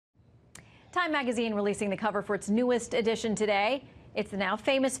Time magazine releasing the cover for its newest edition today. It's the now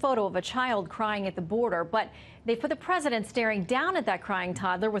famous photo of a child crying at the border, but they put the president staring down at that crying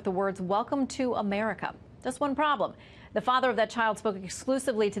toddler with the words, "Welcome to America." Just one problem. The father of that child spoke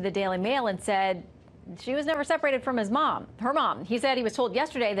exclusively to the Daily Mail and said she was never separated from her mom. He said he was told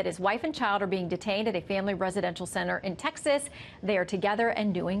yesterday that his wife and child are being detained at a family residential center in Texas. They are together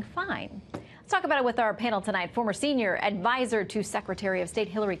and doing fine. Let's talk about it with our panel tonight. Former senior advisor to Secretary of State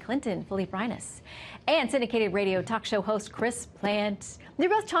Hillary Clinton, Philippe Reines, and syndicated radio talk show host Chris Plante. They're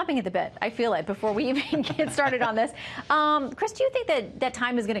both chomping at the bit. I feel it before we even get started on this. Chris, do you think that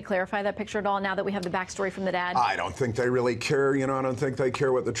Time is going to clarify that picture at all now that we have the backstory from the dad? I don't think they really care. I don't think they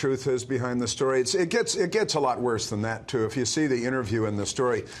care what the truth is behind the story. It gets a lot worse than that, too. If you see the interview in the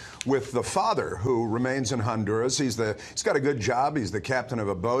story with the father, who remains in Honduras, he's got a good job. He's the captain of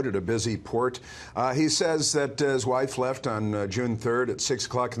a boat at a busy port. He says that his wife left on June 3rd at 6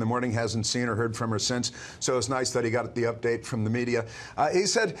 o'clock in the morning, hasn't seen or heard from her since. So it's nice that he got the update from the media. He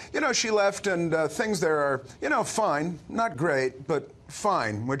said, she left and things there are, fine, not great, but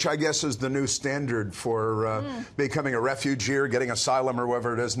fine, which I guess is the new standard for becoming a refugee or getting asylum or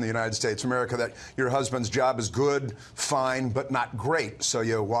whatever it is in the United States of America, that your husband's job is good, fine, but not great. So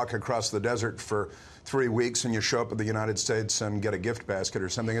you walk across the desert for 3 weeks and you show up in the United States and get a gift basket or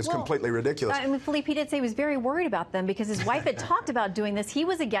something. It's completely ridiculous. I mean, Philippe did say he was very worried about them because his wife had talked about doing this. He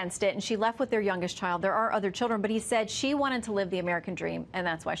was against it, and she left with their youngest child. There are other children, but he said she wanted to live the American dream, and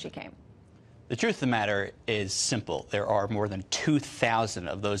that's why she came. The truth of the matter is simple. There are more than 2,000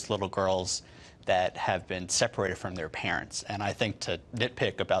 of those little girls that have been separated from their parents. And I think to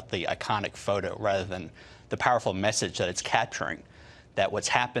nitpick about the iconic photo rather than the powerful message that it's capturing, that what's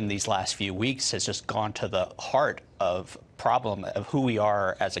happened these last few weeks has just gone to the heart of problem of who we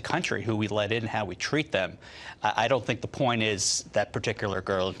are as a country, who we let in, how we treat them. I don't think the point is that particular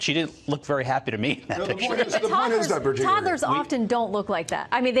girl. She didn't look very happy to me in that picture. The point is that particular toddlers often don't look like that.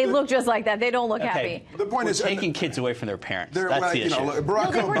 I mean, they look just like that. They don't look happy. The point is taking kids away from their parents. That's the issue.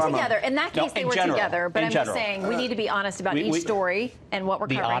 Barack they were Obama, together. In that case, they were together. But I'm just saying we need to be honest about each story and what we're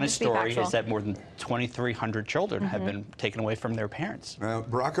covering. The honest story is that more than 2,300 children have been taken away from their parents.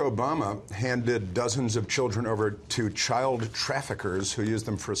 Barack Obama handed dozens of children over to child traffickers who use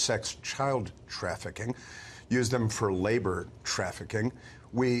them for sex child trafficking, use them for labor trafficking.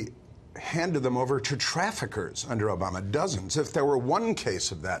 We handed them over to traffickers under Obama, dozens. If there were one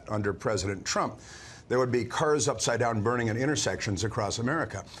case of that under President Trump, there would be cars upside down burning at intersections across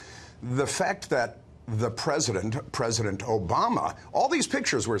America. The fact that the President Obama, all these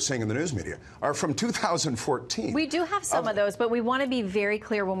pictures we're seeing in the news media are from 2014. We do have some of those, but we want to be very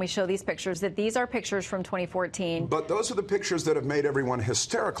clear when we show these pictures that these are pictures from 2014. But those are the pictures that have made everyone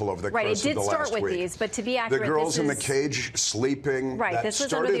hysterical over the course of the last week. Right, it did start with these, but to be accurate, the girls in the cage sleeping. Right, this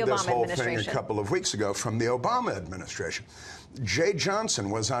was under the Obama administration. A couple of weeks ago from the Obama administration. Jay Johnson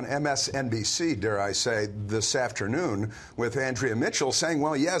was on MSNBC, dare I say, this afternoon with Andrea Mitchell saying,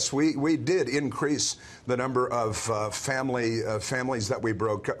 well, yes, we did increase the number of families that we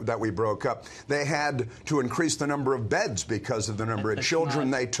broke up. They had to increase the number of beds because of the number of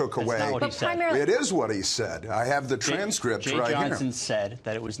children they took away. Not what he said. It is what he said. I have the transcript right here. Jay Johnson said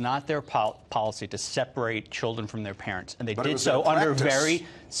that it was not their policy to separate children from their parents, and they did so under very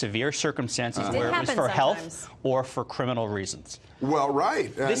severe circumstances where it was for health or for criminal reasons. Well,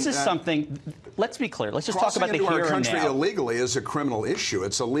 right. This is something, let's be clear. Let's just talk about the here and now. Crossing into our country illegally is a criminal issue.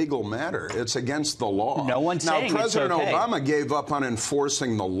 It's a legal matter. It's against the law. No one's saying it's okay. Now, President Obama gave up on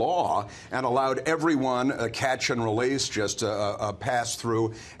enforcing the law and allowed everyone a catch and release, just a pass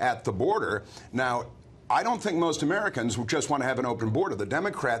through at the border. Now, I don't think most Americans just want to have an open border. The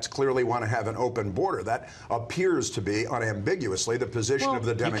Democrats clearly want to have an open border. That appears to be unambiguously the position of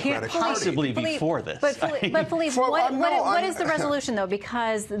the Democratic Party. You can't possibly be for this. But Philippe, what is the resolution, though?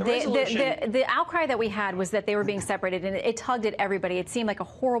 Because the outcry that we had was that they were being separated, and it tugged at everybody. It seemed like a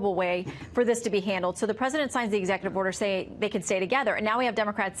horrible way for this to be handled. So the president signs the executive order saying they can stay together. And now we have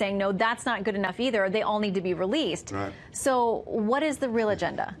Democrats saying, no, that's not good enough either. They all need to be released. Right. So what is the real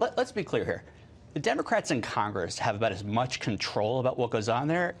agenda? Let's be clear here. The Democrats in Congress have about as much control about what goes on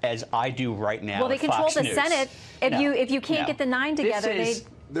there as I do right now. Well, they control Fox the News. Senate. If you can't get the 9 together,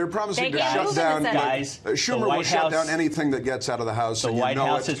 they're promising to shut down. Guys, Schumer will shut down anything that gets out of the House. The White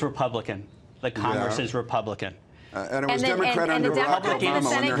House is Republican. The Congress is Republican. And it was Democrat under Barack Obama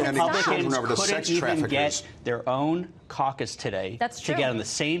when they're handing children over to sex traffickers. Couldn't even get their own caucus today to get on the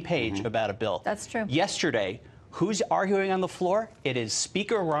same page about a bill. That's true. Yesterday, Who's arguing on the floor? It is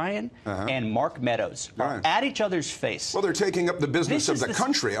Speaker Ryan and Mark Meadows are at each other's face. Well, they're taking up the business of the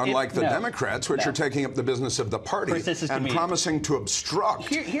country, unlike the Democrats, which are taking up the business of the party and promising to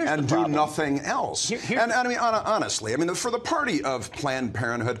obstruct and do nothing else. And I mean, honestly, I mean, for the party of Planned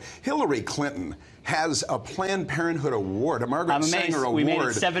Parenthood, Hillary Clinton has a Planned Parenthood award, a Margaret Sanger award. We made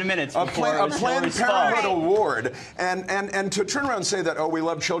it 7 minutes before a Planned Parenthood award, and to turn around and say that, oh, we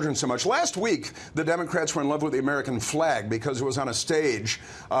love children so much. Last week, the Democrats were in love with the American flag because it was on a stage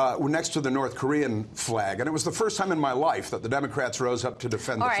next to the North Korean flag, and it was the first time in my life that the Democrats rose up to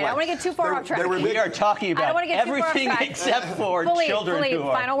defend the flag. All right, I don't want to get too far off track. We are talking about everything except for children who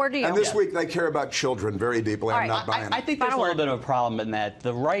are. Final word to you. And this week, they care about children very deeply. I'm not buying it. I think there's a little bit of a problem in that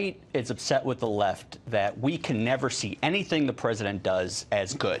the right is upset with the left that we can never see anything the president does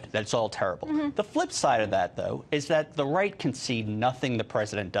as good, that it's all terrible. The flip side of that, though, is that the right can see nothing the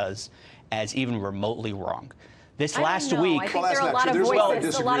president does as even remotely wrong. This last week, I think there are a lot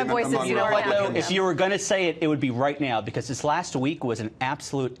of voices. You know what, though? If you were going to say it, it would be right now, because this last week was an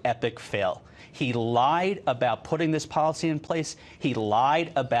absolute epic fail. He lied about putting this policy in place. He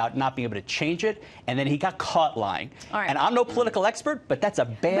lied about not being able to change it, and then he got caught lying. And I'm no political expert, but that's a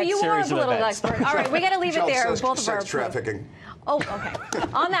bad series of events. Expert. All right, we got to leave it there. Both of our sex trafficking. Oh, okay.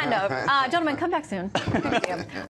 On that note, gentlemen, come back soon. Good to see you.